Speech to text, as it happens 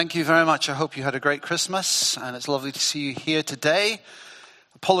Thank you very much. I hope you had a great Christmas, and it's lovely to see you here today.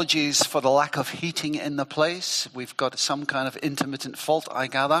 Apologies for the lack of heating in the place. We've got some kind of intermittent fault, I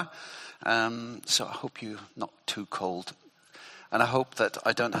gather. So I hope you're not too cold. And I hope that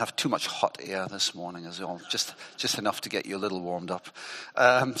I don't have too much hot air this morning as well, just enough to get you a little warmed up.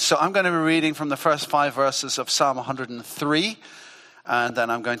 So I'm going to be reading from the first 5 verses of Psalm 103, and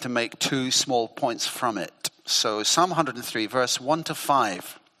then I'm going to make 2 small points from it. So Psalm 103, verse 1 to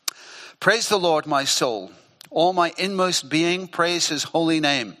 5. Praise the Lord, my soul. All my inmost being, praise his holy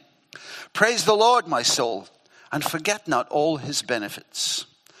name. Praise the Lord, my soul, and forget not all his benefits,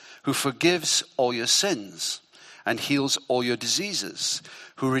 who forgives all your sins and heals all your diseases,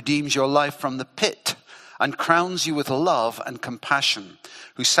 who redeems your life from the pit and crowns you with love and compassion,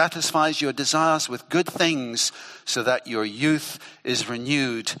 who satisfies your desires with good things so that your youth is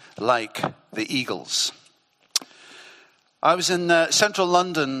renewed like the eagles. I was in central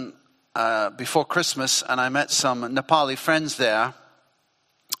London before Christmas, and I met some Nepali friends there.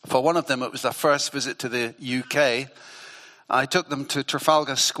 For one of them, it was their first visit to the UK. I took them to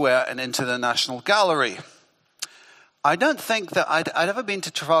Trafalgar Square and into the National Gallery. I don't think that I'd ever been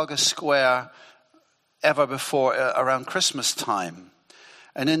to Trafalgar Square ever before around Christmas time.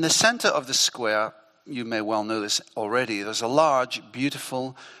 And in the center of the square, you may well know this already, there's a large,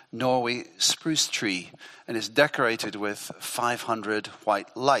 beautiful Norway spruce tree, and it's decorated with 500 white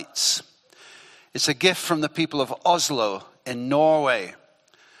lights. It's a gift from the people of Oslo in Norway.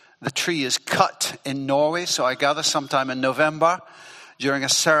 The tree is cut in Norway, so I gather sometime in November, during a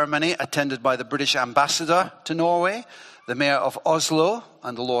ceremony attended by the British ambassador to Norway, the mayor of Oslo,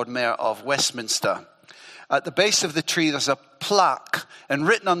 and the Lord Mayor of Westminster. At the base of the tree, there's a plaque, and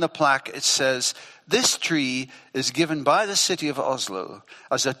written on the plaque, it says, "This tree is given by the city of Oslo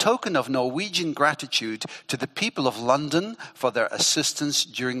as a token of Norwegian gratitude to the people of London for their assistance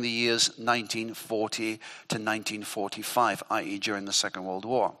during the years 1940 to 1945, i.e. during the Second World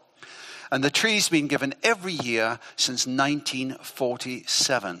War." And the tree's been given every year since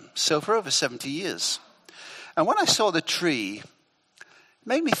 1947, so for over 70 years. And when I saw the tree, it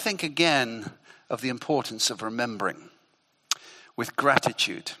made me think again of the importance of remembering with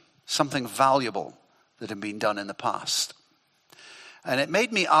gratitude something valuable that had been done in the past. And it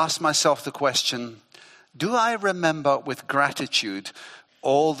made me ask myself the question, do I remember with gratitude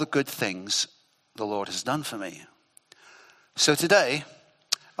all the good things the Lord has done for me? So today,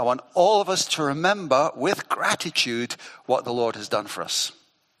 I want all of us to remember with gratitude what the Lord has done for us,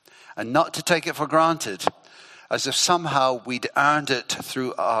 and not to take it for granted as if somehow we'd earned it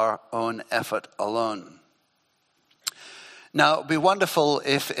through our own effort alone. Now, it would be wonderful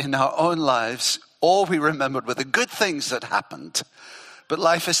if in our own lives, all we remembered were the good things that happened. But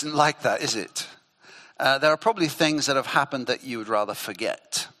life isn't like that, is it? There are probably things that have happened that you would rather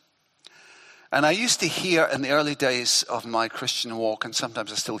forget. And I used to hear in the early days of my Christian walk, and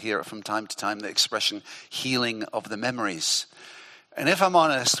sometimes I still hear it from time to time, the expression healing of the memories. And if I'm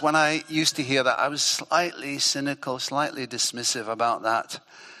honest, when I used to hear that, I was slightly cynical, slightly dismissive about that.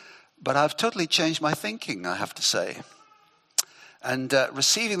 But I've totally changed my thinking, I have to say. And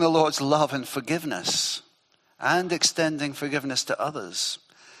receiving the Lord's love and forgiveness and extending forgiveness to others,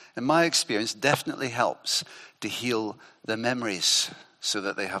 in my experience, definitely helps to heal the memories so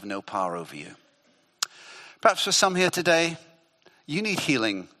that they have no power over you. Perhaps for some here today, you need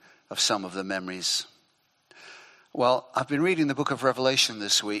healing of some of the memories. Well, I've been reading the book of Revelation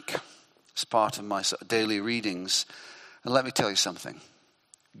this week as part of my daily readings. And let me tell you something.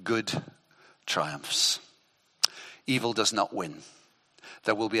 Good triumphs. Evil does not win.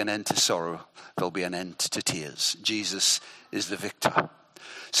 There will be an end to sorrow. There will be an end to tears. Jesus is the victor.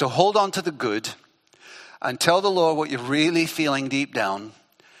 So hold on to the good and tell the Lord what you're really feeling deep down.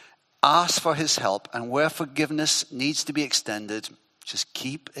 Ask for his help, and where forgiveness needs to be extended, just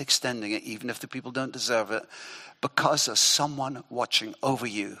keep extending it, even if the people don't deserve it, because there's someone watching over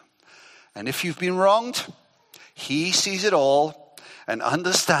you. And if you've been wronged, he sees it all and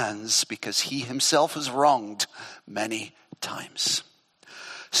understands, because he himself has wronged many times.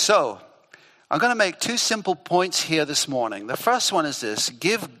 So, I'm going to make 2 simple points here this morning. The first one is this: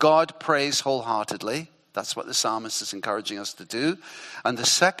 give God praise wholeheartedly. That's what the psalmist is encouraging us to do. And the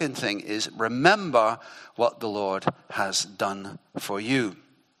second thing is remember what the Lord has done for you.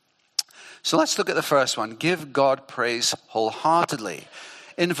 So let's look at the first one. Give God praise wholeheartedly.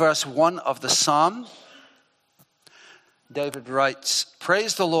 In verse 1 of the psalm, David writes,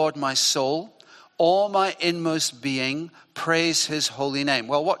 "Praise the Lord, my soul. All my inmost being, praise his holy name."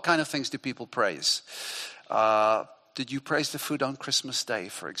 Well, what kind of things do people praise? Did you praise the food on Christmas Day,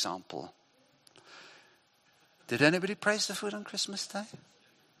 for example? Did anybody praise the food on Christmas Day?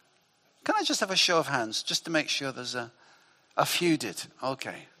 Can I just have a show of hands just to make sure there's a few did?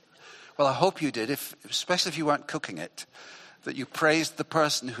 Okay. Well, I hope you did, especially if you weren't cooking it, that you praised the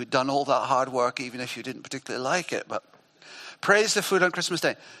person who'd done all that hard work, even if you didn't particularly like it. But praise the food on Christmas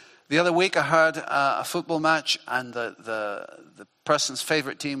Day. The other week I heard a football match, and the person's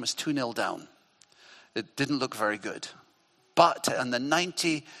favorite team was 2-0 down. It didn't look very good. But by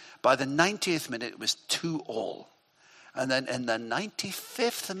the 90th minute, it was 2-2. And then in the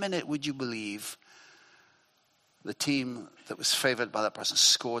 95th minute, would you believe, the team that was favored by that person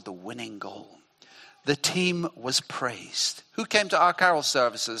scored the winning goal. The team was praised. Who came to our carol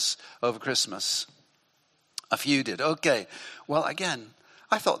services over Christmas? A few did. Okay. Well, again,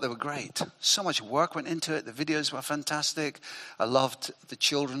 I thought they were great. So much work went into it. The videos were fantastic. I loved the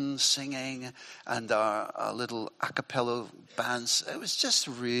children singing and our little a cappella bands. It was just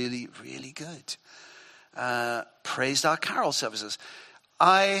really, really good. Praised our carol services.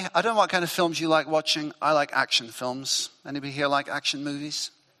 I don't know what kind of films you like watching. I like action films. Anybody here like action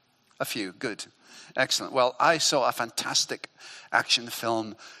movies? A few. Good. Excellent. Well, I saw a fantastic action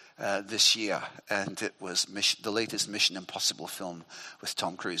film this year, and it was the latest Mission Impossible film with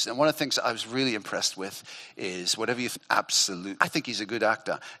Tom Cruise. And one of the things I was really impressed with is whatever you I think he's a good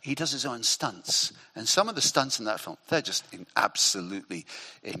actor. He does his own stunts, and some of the stunts in that film, they're just absolutely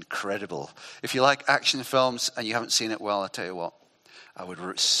incredible. If you like action films and you haven't seen it, well, I'll tell you what, I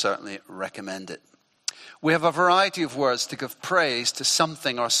would certainly recommend it. We have a variety of words to give praise to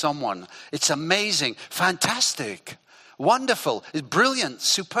something or someone. It's amazing, fantastic, wonderful, brilliant,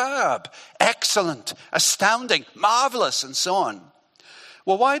 superb, excellent, astounding, marvelous, and so on.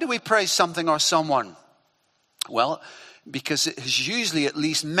 Well, why do we praise something or someone? Well, because it has usually at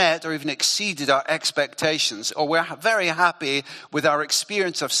least met or even exceeded our expectations, or we're very happy with our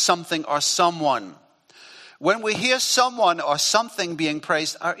experience of something or someone. When we hear someone or something being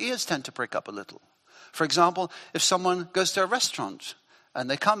praised, our ears tend to prick up a little. For example, if someone goes to a restaurant and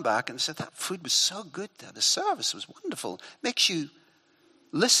they come back and say, that food was so good there, the service was wonderful, makes you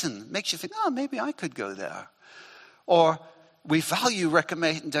listen, makes you think, oh, maybe I could go there. Or we value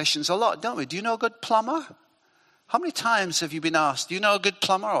recommendations a lot, don't we? Do you know a good plumber? How many times have you been asked, do you know a good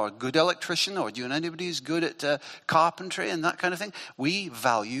plumber or a good electrician, or do you know anybody who's good at carpentry and that kind of thing? We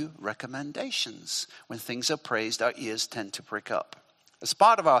value recommendations. When things are praised, our ears tend to prick up. As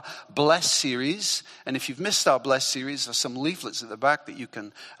part of our Bless series, and if you've missed our Bless series, there's some leaflets at the back that you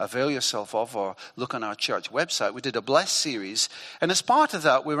can avail yourself of or look on our church website. We did a Bless series, and as part of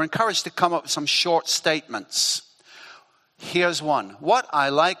that, we were encouraged to come up with some short statements. Here's one. What I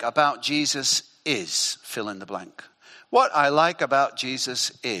like about Jesus is, fill in the blank. What I like about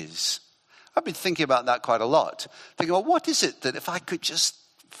Jesus is. I've been thinking about that quite a lot. Thinking, well, what is it that if I could just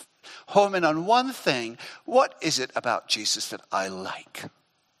home in on one thing, what is it about Jesus that I like?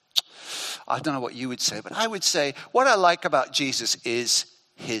 I don't know what you would say, but I would say what I like about Jesus is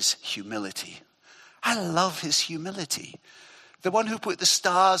his humility. I love his humility. The one who put the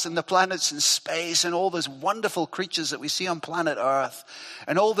stars and the planets in space and all those wonderful creatures that we see on planet Earth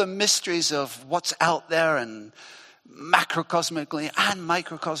and all the mysteries of what's out there and macrocosmically and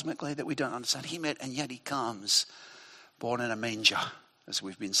microcosmically that we don't understand. He made, and yet he comes born in a manger, as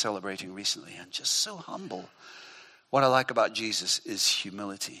we've been celebrating recently, and just so humble. What I like about Jesus is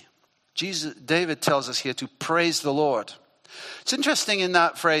humility. David tells us here to praise the Lord. It's interesting in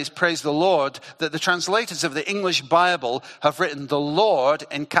that phrase, praise the Lord, that the translators of the English Bible have written the Lord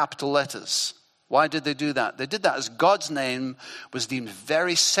in capital letters. Why did they do that? They did that as God's name was deemed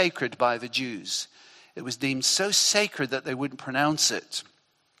very sacred by the Jews. It was deemed so sacred that they wouldn't pronounce it.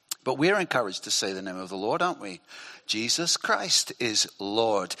 But we're encouraged to say the name of the Lord, aren't we? Jesus Christ is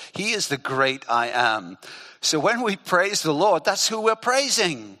Lord. He is the great I am. So when we praise the Lord, that's who we're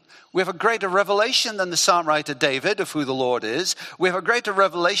praising. We have a greater revelation than the psalm writer David of who the Lord is. We have a greater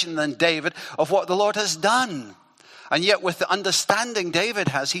revelation than David of what the Lord has done. And yet with the understanding David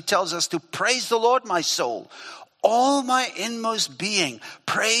has, he tells us to praise the Lord, my soul. All my inmost being,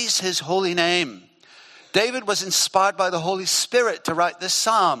 praise his holy name. David was inspired by the Holy Spirit to write this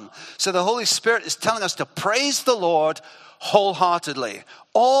psalm. So the Holy Spirit is telling us to praise the Lord wholeheartedly.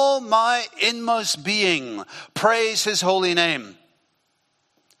 All my inmost being, praise his holy name.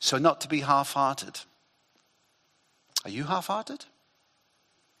 So not to be half-hearted. Are you half-hearted?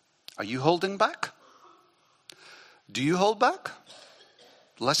 Are you holding back? Do you hold back?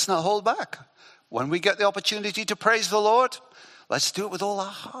 Let's not hold back. When we get the opportunity to praise the Lord, let's do it with all our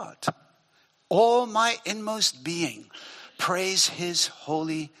heart. All my inmost being, praise his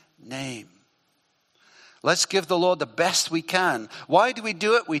holy name. Let's give the Lord the best we can. Why do we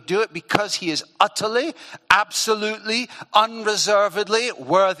do it? We do it because he is utterly, absolutely, unreservedly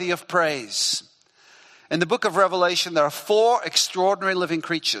worthy of praise. In the book of Revelation, there are 4 extraordinary living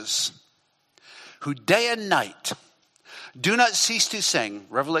creatures who day and night do not cease to sing.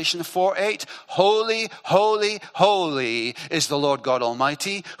 Revelation 4:8, holy, holy, holy is the Lord God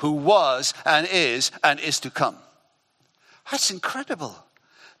Almighty, who was and is to come. That's incredible.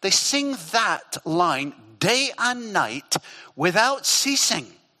 They sing that line day and night without ceasing.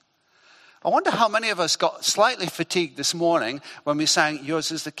 I wonder how many of us got slightly fatigued this morning when we sang,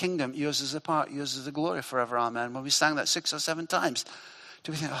 yours is the kingdom, yours is the power, yours is the glory forever, amen. When we sang that 6 or 7 times.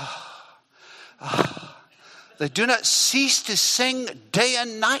 Do we think, They do not cease to sing day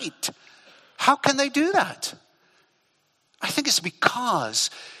and night. How can they do that? I think it's because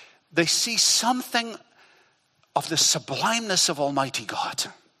they see something of the sublimeness of Almighty God.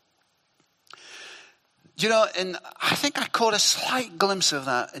 You know, I think I caught a slight glimpse of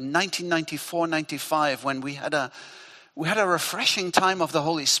that in 1994-95 when we had a refreshing time of the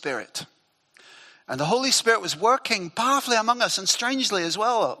Holy Spirit. And the Holy Spirit was working powerfully among us, and strangely as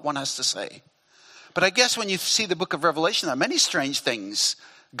well, one has to say. But I guess when you see the book of Revelation, there are many strange things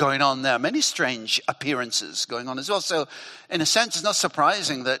going on there, many strange appearances going on as well. So in a sense, it's not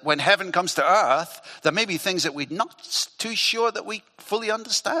surprising that when heaven comes to earth, there may be things that we're not too sure that we fully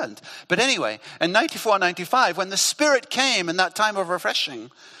understand. But anyway, in 94-95, when the Spirit came in that time of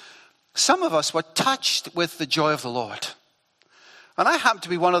refreshing, some of us were touched with the joy of the Lord. And I happened to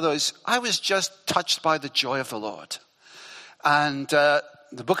be one of those. I was just touched by the joy of the Lord. And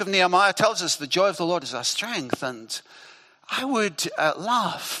the book of Nehemiah tells us the joy of the Lord is our strength. And I would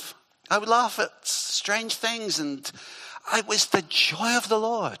laugh. I would laugh at strange things. And it was the joy of the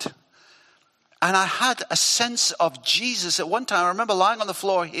Lord. And I had a sense of Jesus. At one time, I remember lying on the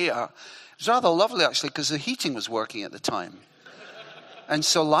floor here. It was rather lovely, actually, because the heating was working at the time. And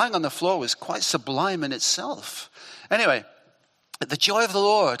so lying on the floor was quite sublime in itself. Anyway, the joy of the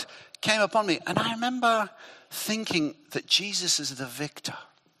Lord came upon me. And I remember thinking that Jesus is the victor.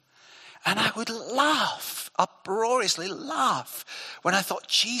 And I would laugh, uproariously laugh, when I thought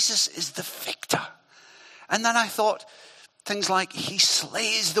Jesus is the victor. And then I thought things like, he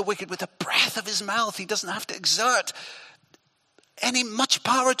slays the wicked with the breath of his mouth. He doesn't have to exert any much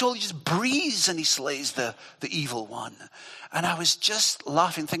power at all. He just breathes and he slays the evil one. And I was just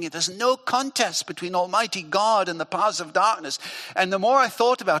laughing, thinking there's no contest between Almighty God and the powers of darkness. And the more I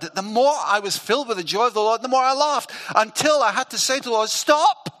thought about it, the more I was filled with the joy of the Lord, the more I laughed, until I had to say to the Lord,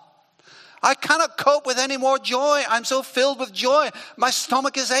 stop! I cannot cope with any more joy. I'm so filled with joy. My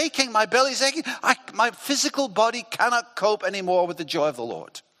stomach is aching. My belly is aching. My physical body cannot cope anymore with the joy of the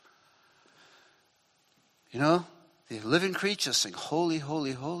Lord. You know, the living creatures sing, holy,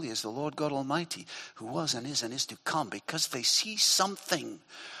 holy, holy is the Lord God Almighty, who was and is to come, because they see something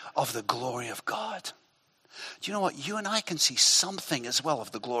of the glory of God. Do you know what? You and I can see something as well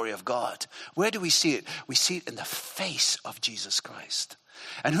of the glory of God. Where do we see it? We see it in the face of Jesus Christ.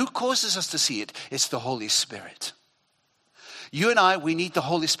 And who causes us to see it? It's the Holy Spirit. You and I, we need the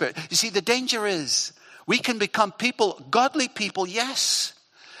Holy Spirit. You see, the danger is we can become people, godly people, yes.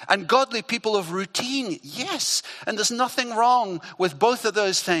 And godly people of routine, yes. And there's nothing wrong with both of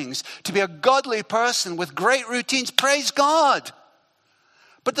those things. To be a godly person with great routines, praise God.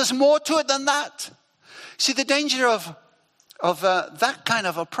 But there's more to it than that. See, the danger of that kind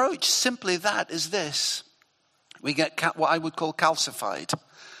of approach, simply that, is this. We get what I would call calcified.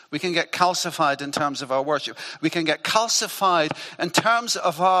 We can get calcified in terms of our worship. We can get calcified in terms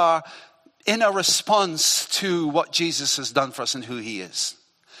of our inner response to what Jesus has done for us and who he is.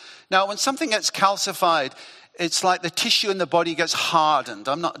 Now, when something gets calcified, it's like the tissue in the body gets hardened.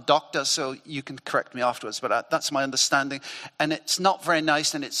 I'm not a doctor, so you can correct me afterwards, but that's my understanding. And it's not very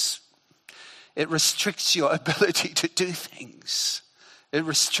nice, and it restricts your ability to do things. It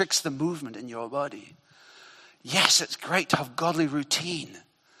restricts the movement in your body. Yes, it's great to have godly routine.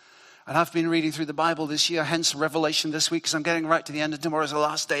 And I've been reading through the Bible this year, hence Revelation this week, because I'm getting right to the end of tomorrow's the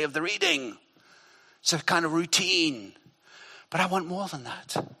last day of the reading. It's a kind of routine. But I want more than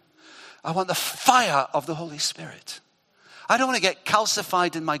that. I want the fire of the Holy Spirit. I don't want to get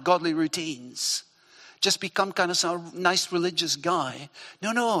calcified in my godly routines. Just become kind of some nice religious guy.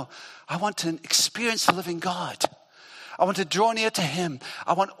 No. I want to experience the living God. I want to draw near to him.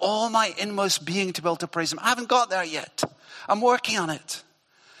 I want all my inmost being to be able to praise him. I haven't got there yet. I'm working on it.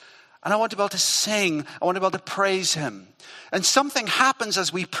 And I want to be able to sing. I want to be able to praise him. And something happens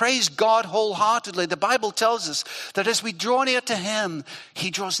as we praise God wholeheartedly. The Bible tells us that as we draw near to him, he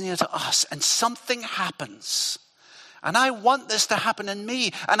draws near to us. And something happens. And I want this to happen in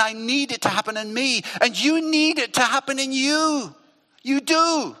me. And I need it to happen in me. And you need it to happen in you. You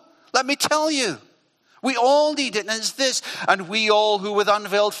do. Let me tell you. We all need it. And it's this. And we all who with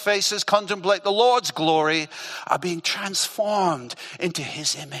unveiled faces contemplate the Lord's glory are being transformed into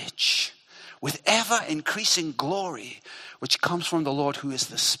his image with ever increasing glory, which comes from the Lord who is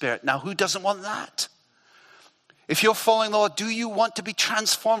the Spirit. Now, who doesn't want that? If you're following the Lord, do you want to be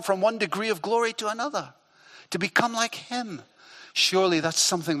transformed from one degree of glory to another? To become like him? Surely that's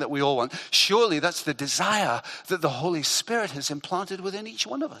something that we all want. Surely that's the desire that the Holy Spirit has implanted within each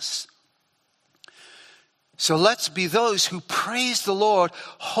one of us. So let's be those who praise the Lord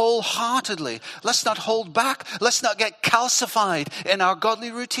wholeheartedly. Let's not hold back. Let's not get calcified in our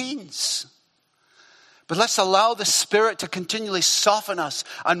godly routines. But let's allow the Spirit to continually soften us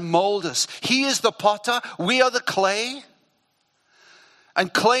and mold us. He is the potter. We are the clay.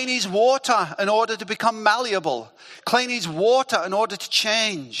 And clay needs water in order to become malleable. Clay needs water in order to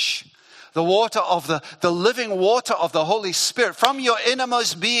change. The water of the living water of the Holy Spirit. From your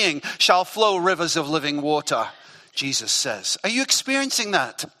innermost being shall flow rivers of living water, Jesus says. Are you experiencing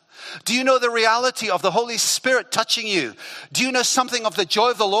that? Do you know the reality of the Holy Spirit touching you? Do you know something of the joy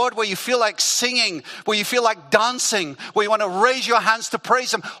of the Lord where you feel like singing, where you feel like dancing, where you want to raise your hands to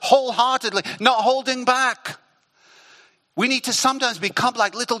praise him wholeheartedly, not holding back? We need to sometimes become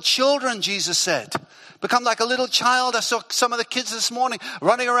like little children, Jesus said. Become like a little child. I saw some of the kids this morning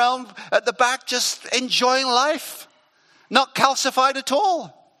running around at the back just enjoying life. Not calcified at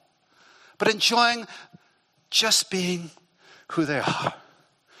all. But enjoying just being who they are.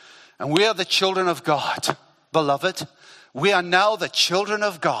 And we are the children of God, beloved. We are now the children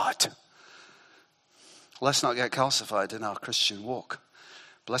of God. Let's not get calcified in our Christian walk.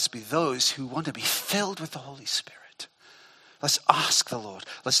 But let's be those who want to be filled with the Holy Spirit. Let's ask the Lord.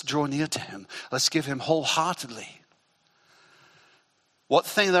 Let's draw near to him. Let's give him wholeheartedly.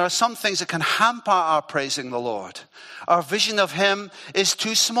 There are some things that can hamper our praising the Lord. Our vision of him is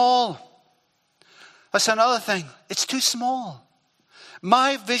too small. That's another thing. It's too small.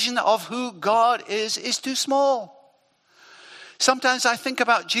 My vision of who God is too small. Sometimes I think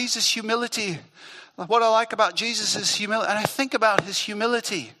about Jesus' humility. What I like about Jesus is humility. And I think about his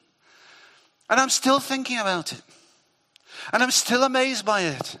humility. And I'm still thinking about it. And I'm still amazed by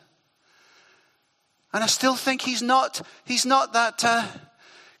it. And I still think he's not that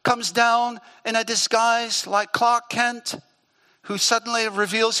comes down in a disguise like Clark Kent, who suddenly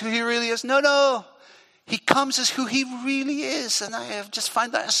reveals who he really is. No. He comes as who he really is. And I just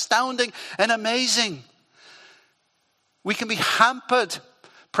find that astounding and amazing. We can be hampered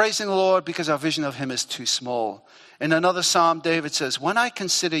praising the Lord because our vision of him is too small. In another psalm, David says, when I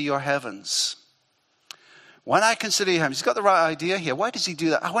consider your heavens, he's got the right idea here. Why does he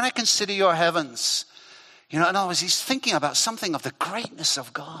do that? When I consider your heavens, in other words, he's thinking about something of the greatness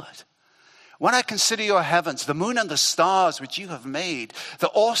of God. When I consider your heavens, the moon and the stars which you have made,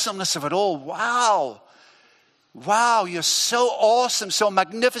 the awesomeness of it all. Wow, you're so awesome, so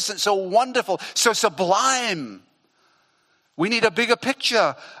magnificent, so wonderful, so sublime. We need a bigger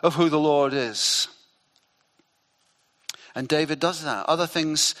picture of who the Lord is. And David does that. Other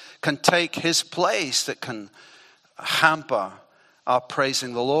things can take his place that can hamper our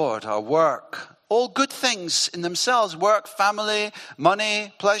praising the Lord, our work. All good things in themselves. Work, family,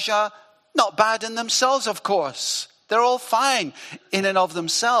 money, pleasure. Not bad in themselves, of course. They're all fine in and of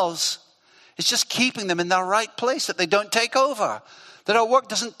themselves. It's just keeping them in their right place, that they don't take over. That our work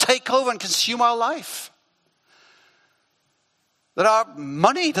doesn't take over and consume our life. That our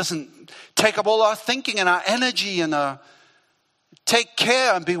money doesn't take up all our thinking and our energy and take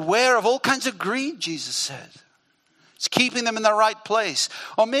care and beware of all kinds of greed, Jesus said. It's keeping them in the right place.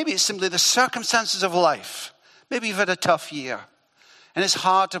 Or maybe it's simply the circumstances of life. Maybe you've had a tough year and it's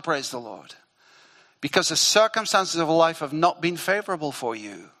hard to praise the Lord because the circumstances of life have not been favorable for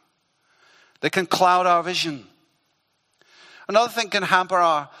you. They can cloud our vision. Another thing can hamper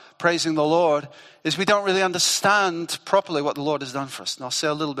our praising the Lord is we don't really understand properly what the Lord has done for us. And I'll say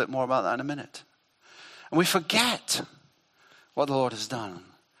a little bit more about that in a minute. And we forget what the Lord has done.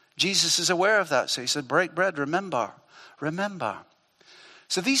 Jesus is aware of that. So he said, break bread, remember.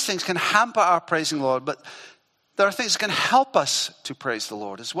 So these things can hamper our praising the Lord, but there are things that can help us to praise the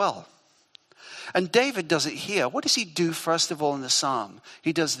Lord as well. And David does it here. What does he do first of all in the psalm?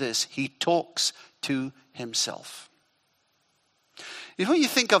 He does this. He talks to himself. When you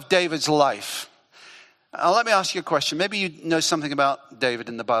think of David's life, let me ask you a question. Maybe you know something about David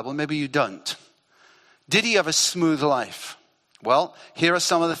in the Bible. Maybe you don't. Did he have a smooth life? Well, here are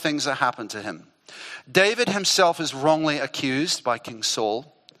some of the things that happened to him. David himself is wrongly accused by King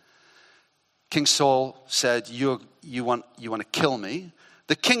Saul. King Saul said, you want to kill me.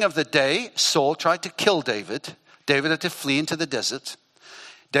 The king of the day, Saul, tried to kill David. David had to flee into the desert.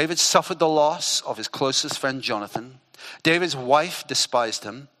 David suffered the loss of his closest friend Jonathan. David's wife despised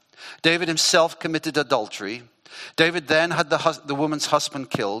him. David himself committed adultery. David then had the woman's husband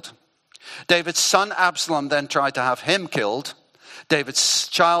killed. David's son Absalom then tried to have him killed. David's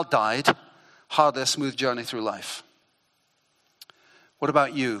child died. Hardly a smooth journey through life. What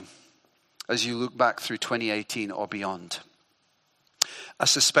about you as you look back through 2018 or beyond? I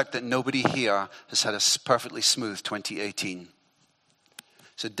suspect that nobody here has had a perfectly smooth 2018.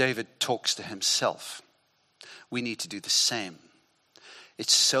 So David talks to himself. We need to do the same.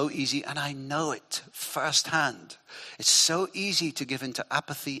 It's so easy, and I know it firsthand. It's so easy to give into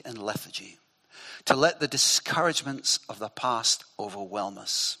apathy and lethargy, to let the discouragements of the past overwhelm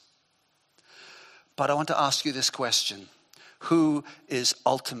us. But I want to ask you this question. Who is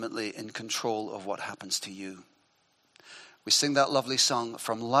ultimately in control of what happens to you? We sing that lovely song,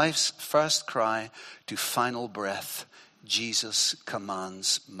 from life's first cry to final breath, Jesus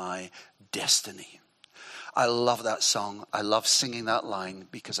commands my destiny. I love that song. I love singing that line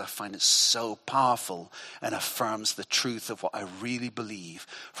because I find it so powerful and affirms the truth of what I really believe.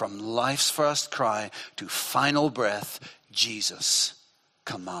 From life's first cry to final breath, Jesus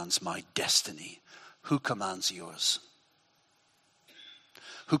commands my destiny. Who commands yours?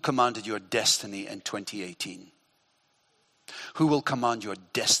 Who commanded your destiny in 2018? Who will command your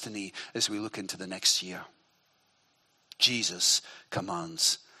destiny as we look into the next year? Jesus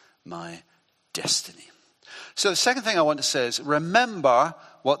commands my destiny. So the second thing I want to say is, remember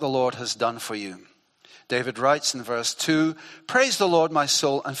what the Lord has done for you. David writes in verse 2, praise the Lord, my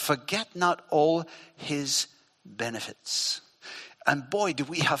soul, and forget not all his benefits. And boy, do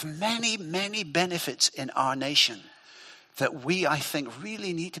we have many, many benefits in our nation that we, I think,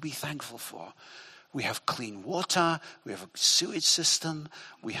 really need to be thankful for. We have clean water, we have a sewage system,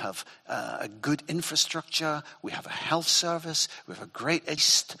 we have a good infrastructure, we have a health service, we have a great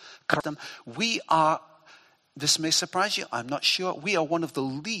system. We are, this may surprise you, I'm not sure, we are one of the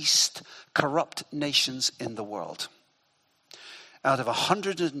least corrupt nations in the world. Out of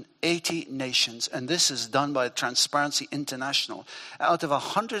 180 nations, and this is done by Transparency International, out of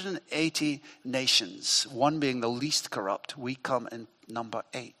 180 nations, one being the least corrupt, we come in number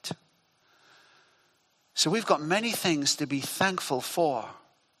 8. So we've got many things to be thankful for.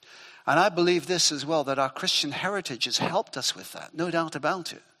 And I believe this as well, that our Christian heritage has helped us with that, no doubt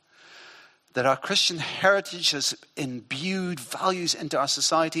about it. That our Christian heritage has imbued values into our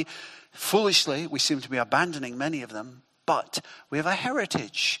society. Foolishly, we seem to be abandoning many of them, but we have a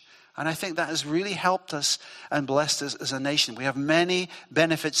heritage. And I think that has really helped us and blessed us as a nation. We have many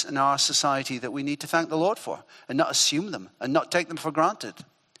benefits in our society that we need to thank the Lord for and not assume them and not take them for granted.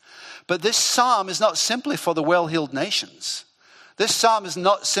 But this psalm is not simply for the well-heeled nations. This psalm is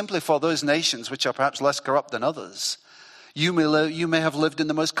not simply for those nations which are perhaps less corrupt than others. You may have lived in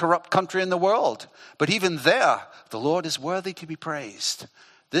the most corrupt country in the world, but even there, the Lord is worthy to be praised.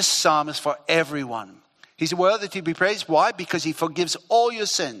 This psalm is for everyone. He's worthy to be praised. Why? Because he forgives all your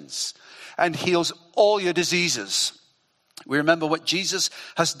sins and heals all your diseases. We remember what Jesus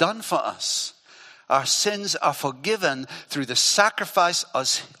has done for us. Our sins are forgiven through the sacrifice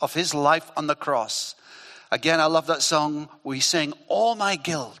of his life on the cross. Again, I love that song we sing, all my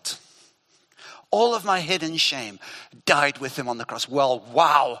guilt, all of my hidden shame died with him on the cross. Well,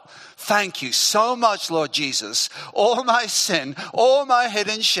 wow. Thank you so much, Lord Jesus. All my sin, all my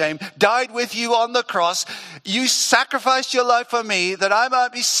hidden shame died with you on the cross. You sacrificed your life for me that I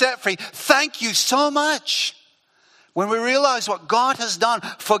might be set free. Thank you so much. When we realize what God has done,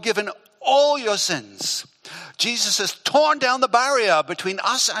 forgiven all your sins, Jesus has torn down the barrier between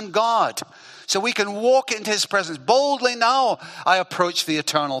us and God so we can walk into his presence. Boldly now I approach the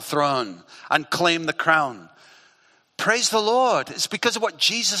eternal throne and claim the crown. Praise the Lord. It's because of what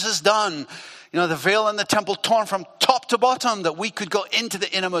Jesus has done. You know, the veil in the temple torn from top to bottom that we could go into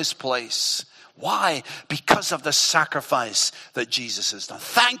the innermost place. Why? Because of the sacrifice that Jesus has done.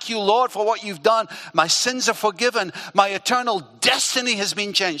 Thank you, Lord, for what you've done. My sins are forgiven. My eternal destiny has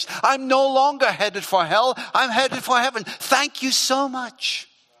been changed. I'm no longer headed for hell. I'm headed for heaven. Thank you so much.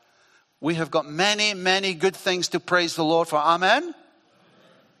 We have got many, many good things to praise the Lord for. Amen?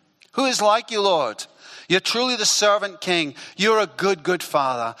 Who is like you, Lord? You're truly the servant king. You're a good, good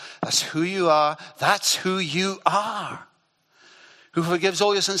father. That's who you are. That's who you are. Who forgives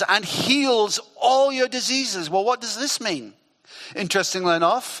all your sins and heals all your diseases. Well, what does this mean? Interestingly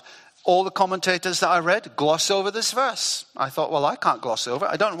enough, All the commentators that I read gloss over this verse. I thought, well, I can't gloss over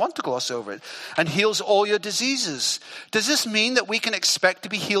it. I don't want to gloss over it. And heals all your diseases. Does this mean that we can expect to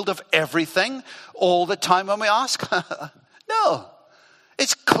be healed of everything all the time when we ask? No.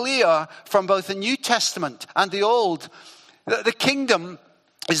 It's clear from both the New Testament and the Old that the kingdom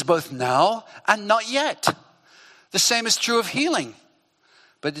is both now and not yet. The same is true of healing.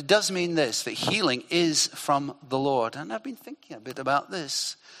 But it does mean this, that healing is from the Lord. And I've been thinking a bit about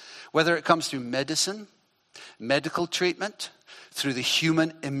this. Whether it comes through medicine, medical treatment, through the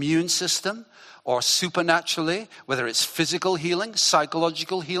human immune system, or supernaturally, whether it's physical healing,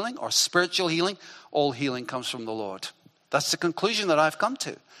 psychological healing, or spiritual healing, all healing comes from the Lord. That's the conclusion that I've come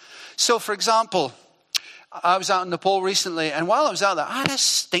to. So, for example, I was out in Nepal recently, and while I was out there, I had a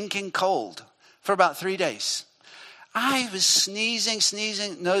stinking cold for about 3 days. I was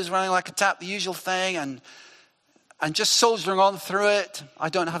sneezing, nose running like a tap, the usual thing, and just soldiering on through it. I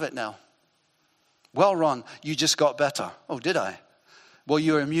don't have it now. Well, Ron, you just got better. Oh, did I? Well,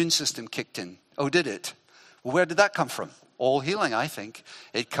 your immune system kicked in. Oh, did it? Well, where did that come from? All healing, I think.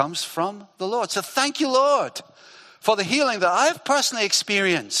 It comes from the Lord. So thank you, Lord, for the healing that I've personally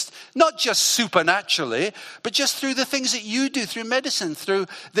experienced. Not just supernaturally, but just through the things that you do, through medicine, through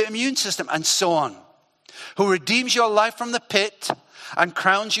the immune system, and so on. Who redeems your life from the pit and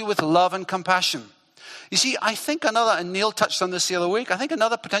crowns you with love and compassion. You see, I think another, and Neil touched on this the other week, I think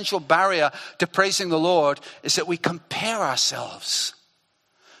another potential barrier to praising the Lord is that we compare ourselves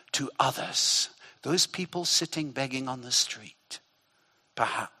to others. Those people sitting begging on the street.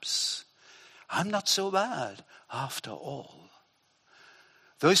 Perhaps. I'm not so bad after all.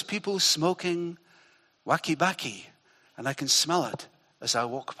 Those people smoking wacky-backy, and I can smell it as I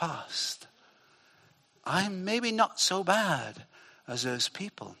walk past. I'm maybe not so bad as those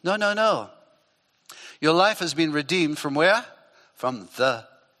people. No. Your life has been redeemed from where? From the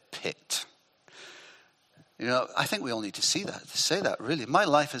pit. You know, I think we all need to say that really. My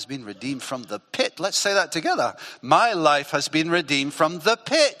life has been redeemed from the pit. Let's say that together. My life has been redeemed from the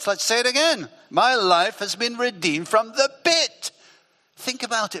pit. Let's say it again. My life has been redeemed from the pit. Think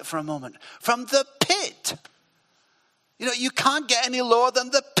about it for a moment. From the pit. You know, you can't get any lower than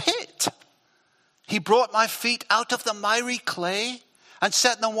the pit. He brought my feet out of the miry clay and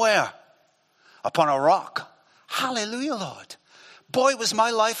set them where? Upon a rock. Hallelujah, Lord. Boy, was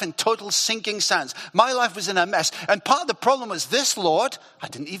my life in total sinking sands. My life was in a mess. And part of the problem was this, Lord, I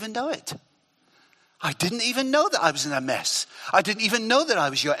didn't even know it. I didn't even know that I was in a mess. I didn't even know that I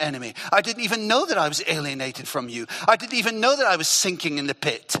was your enemy. I didn't even know that I was alienated from you. I didn't even know that I was sinking in the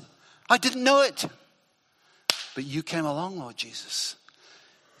pit. I didn't know it. But you came along, Lord Jesus,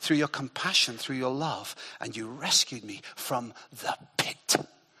 through your compassion, through your love, and you rescued me from the pit.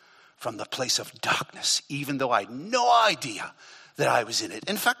 From the place of darkness, even though I had no idea that I was in it.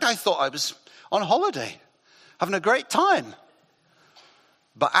 In fact, I thought I was on holiday, having a great time.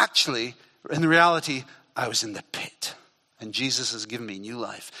 But actually, in reality, I was in the pit. And Jesus has given me new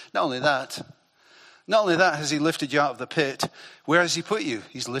life. Not only that has he lifted you out of the pit. Where has he put you?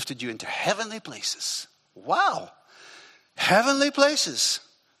 He's lifted you into heavenly places. Wow. Heavenly places.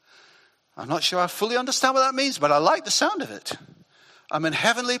 I'm not sure I fully understand what that means, but I like the sound of it. I'm in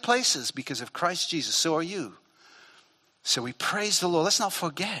heavenly places because of Christ Jesus. So are you. So we praise the Lord. Let's not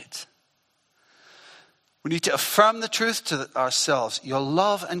forget. We need to affirm the truth to ourselves. Your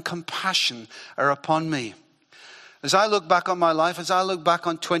love and compassion are upon me. As I look back on my life, as I look back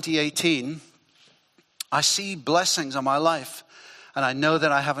on 2018, I see blessings on my life, and I know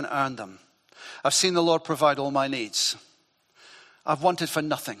that I haven't earned them. I've seen the Lord provide all my needs. I've wanted for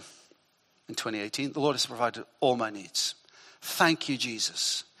nothing in 2018. The Lord has provided all my needs. Thank you,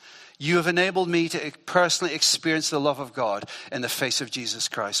 Jesus. You have enabled me to personally experience the love of God in the face of Jesus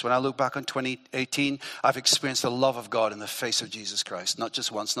Christ. When I look back on 2018, I've experienced the love of God in the face of Jesus Christ. Not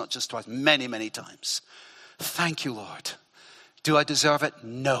just once, not just twice, many, many times. Thank you, Lord. Do I deserve it?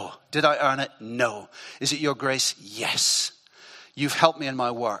 No. Did I earn it? No. Is it your grace? Yes. You've helped me in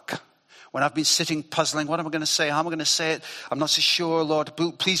my work. When I've been sitting puzzling, what am I going to say? How am I going to say it? I'm not so sure, Lord.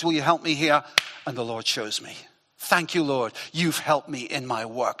 Please, will you help me here? And the Lord shows me. Thank you, Lord. You've helped me in my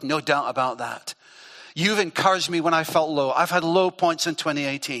work. No doubt about that. You've encouraged me when I felt low. I've had low points in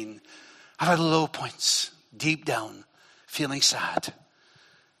 2018. I've had low points, deep down, feeling sad.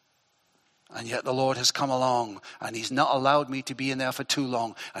 And yet the Lord has come along and he's not allowed me to be in there for too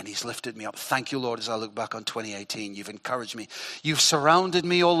long. And he's lifted me up. Thank you, Lord, as I look back on 2018. You've encouraged me. You've surrounded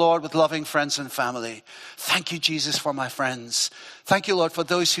me, oh Lord, with loving friends and family. Thank you, Jesus, for my friends. Thank you, Lord, for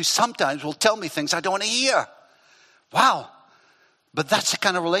those who sometimes will tell me things I don't want to hear. Wow. But that's the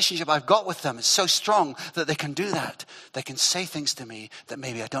kind of relationship I've got with them. It's so strong that they can do that. They can say things to me that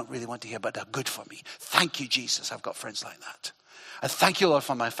maybe I don't really want to hear, but they're good for me. Thank you, Jesus. I've got friends like that. And thank you, Lord,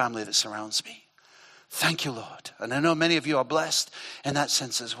 for my family that surrounds me. Thank you, Lord. And I know many of you are blessed in that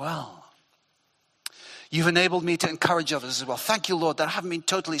sense as well. You've enabled me to encourage others as well. Thank you, Lord, that I haven't been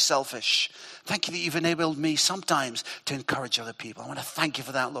totally selfish. Thank you that you've enabled me sometimes to encourage other people. I want to thank you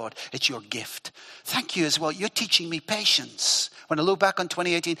for that, Lord. It's your gift. Thank you as well. You're teaching me patience. When I look back on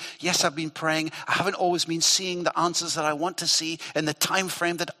 2018, yes, I've been praying. I haven't always been seeing the answers that I want to see in the time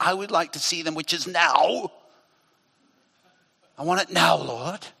frame that I would like to see them, which is now. I want it now,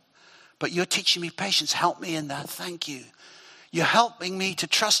 Lord. But you're teaching me patience. Help me in that. Thank you. You're helping me to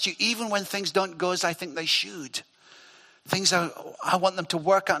trust you even when things don't go as I think they should. Things I want them to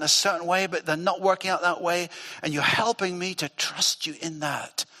work out in a certain way, but they're not working out that way. And you're helping me to trust you in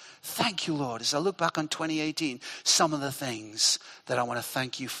that. Thank you, Lord. As I look back on 2018, some of the things that I want to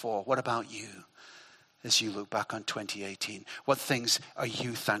thank you for. What about you as you look back on 2018? What things are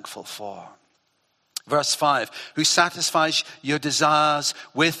you thankful for? Verse 5, who satisfies your desires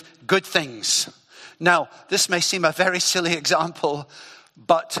with good things. Now, this may seem a very silly example,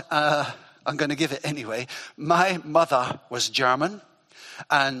 but I'm going to give it anyway. My mother was German,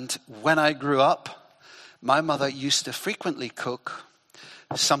 and when I grew up, my mother used to frequently cook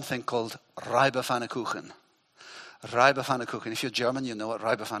something called Reibepfannkuchen. Reibepfannkuchen. If you're German, you know what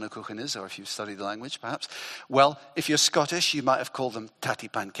Reibepfannkuchen is, or if you've studied the language, perhaps. Well, if you're Scottish, you might have called them tatty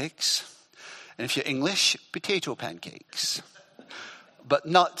pancakes. And if you're English, potato pancakes. But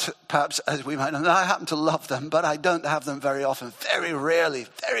not perhaps as we might know. I happen to love them, but I don't have them very often. Very rarely.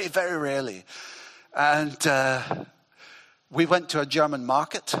 Very, very rarely. And we went to a German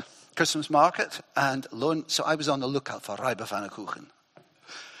market, Christmas market, and so I was on the lookout for Reibepfannkuchen.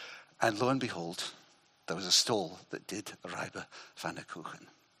 And lo and behold, there was a stall that did Reibepfannkuchen.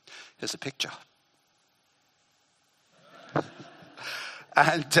 Here's a picture.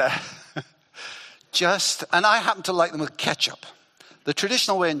 And and I happen to like them with ketchup. The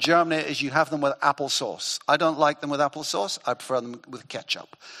traditional way in Germany is you have them with applesauce. I don't like them with applesauce. I prefer them with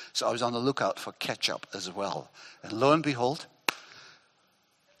ketchup. So I was on the lookout for ketchup as well. And lo and behold,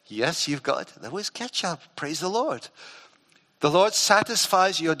 yes, you've got it. There was ketchup. Praise the Lord. The Lord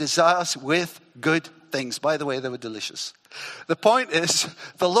satisfies your desires with good things. By the way, they were delicious. The point is,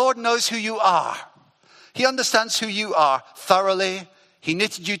 the Lord knows who you are. He understands who you are thoroughly. He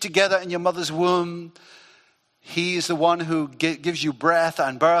knitted you together in your mother's womb. He is the one who gives you breath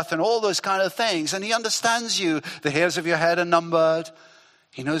and birth and all those kind of things. And he understands you. The hairs of your head are numbered.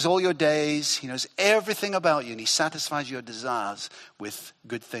 He knows all your days. He knows everything about you. And he satisfies your desires with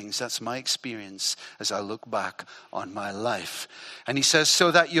good things. That's my experience as I look back on my life. And he says, so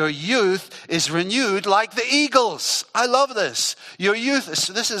that your youth is renewed like the eagles. I love this. Your youth,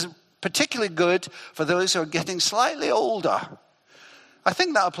 this is particularly good for those who are getting slightly older. I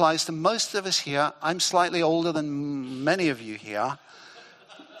think that applies to most of us here. I'm slightly older than many of you here.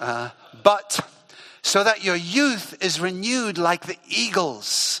 But so that your youth is renewed like the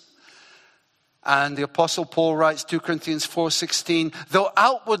eagles. And the Apostle Paul writes 2 Corinthians 4:16, though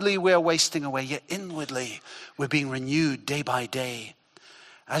outwardly we're wasting away, yet inwardly we're being renewed day by day.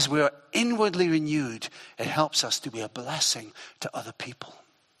 As we're inwardly renewed, it helps us to be a blessing to other people.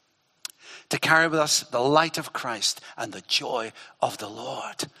 To carry with us the light of Christ and the joy of the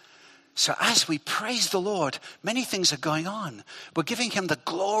Lord. So as we praise the Lord, many things are going on. We're giving him the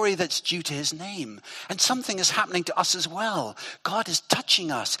glory that's due to his name. And something is happening to us as well. God is touching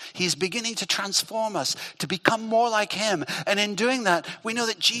us. He is beginning to transform us to become more like him. And in doing that, we know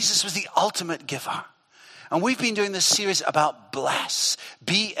that Jesus was the ultimate giver. And we've been doing this series about bless.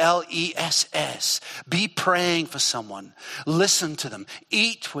 B-L-E-S-S. Be praying for someone. Listen to them.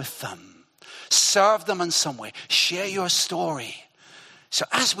 Eat with them. Serve them in some way. Share your story. So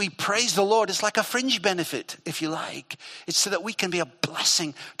as we praise the Lord, it's like a fringe benefit, if you like. It's so that we can be a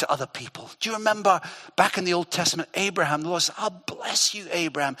blessing to other people. Do you remember back in the Old Testament, Abraham, the Lord said, I'll bless you,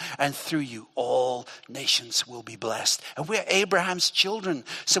 Abraham, and through you all nations will be blessed. And we're Abraham's children,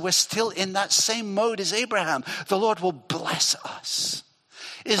 so we're still in that same mode as Abraham. The Lord will bless us.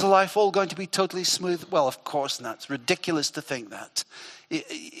 Is life all going to be totally smooth? Well, of course not. It's ridiculous to think that.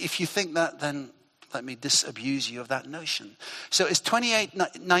 If you think that, then let me disabuse you of that notion. So is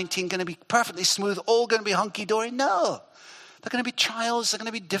 2019 going to be perfectly smooth, all going to be hunky-dory? No. There are going to be trials, there are going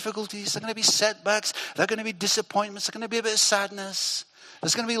to be difficulties, there are going to be setbacks, there are going to be disappointments, there are going to be a bit of sadness,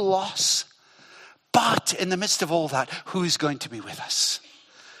 there's going to be loss. But in the midst of all that, who is going to be with us?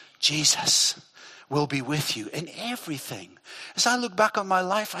 Jesus. will be with you in everything. As I look back on my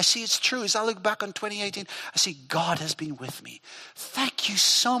life, I see it's true. As I look back on 2018, I see God has been with me. Thank you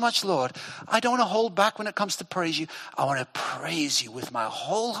so much, Lord. I don't want to hold back when it comes to praise you. I want to praise you with my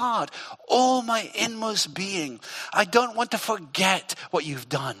whole heart, all my inmost being. I don't want to forget what you've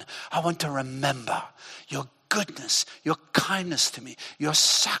done. I want to remember your goodness, your kindness to me, your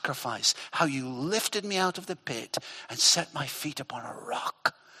sacrifice, how you lifted me out of the pit and set my feet upon a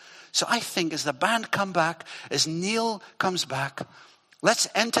rock. So I think as the band come back, as Neil comes back, let's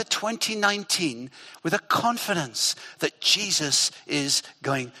enter 2019 with a confidence that Jesus is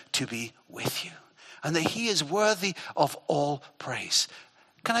going to be with you and that he is worthy of all praise.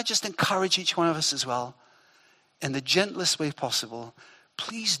 Can I just encourage each one of us as well, in the gentlest way possible,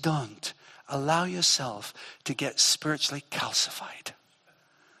 please don't allow yourself to get spiritually calcified.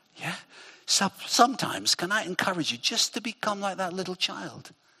 Yeah? So sometimes, can I encourage you just to become like that little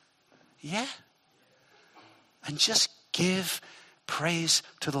child? Yeah? And just give praise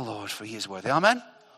to the Lord, for he is worthy. Amen?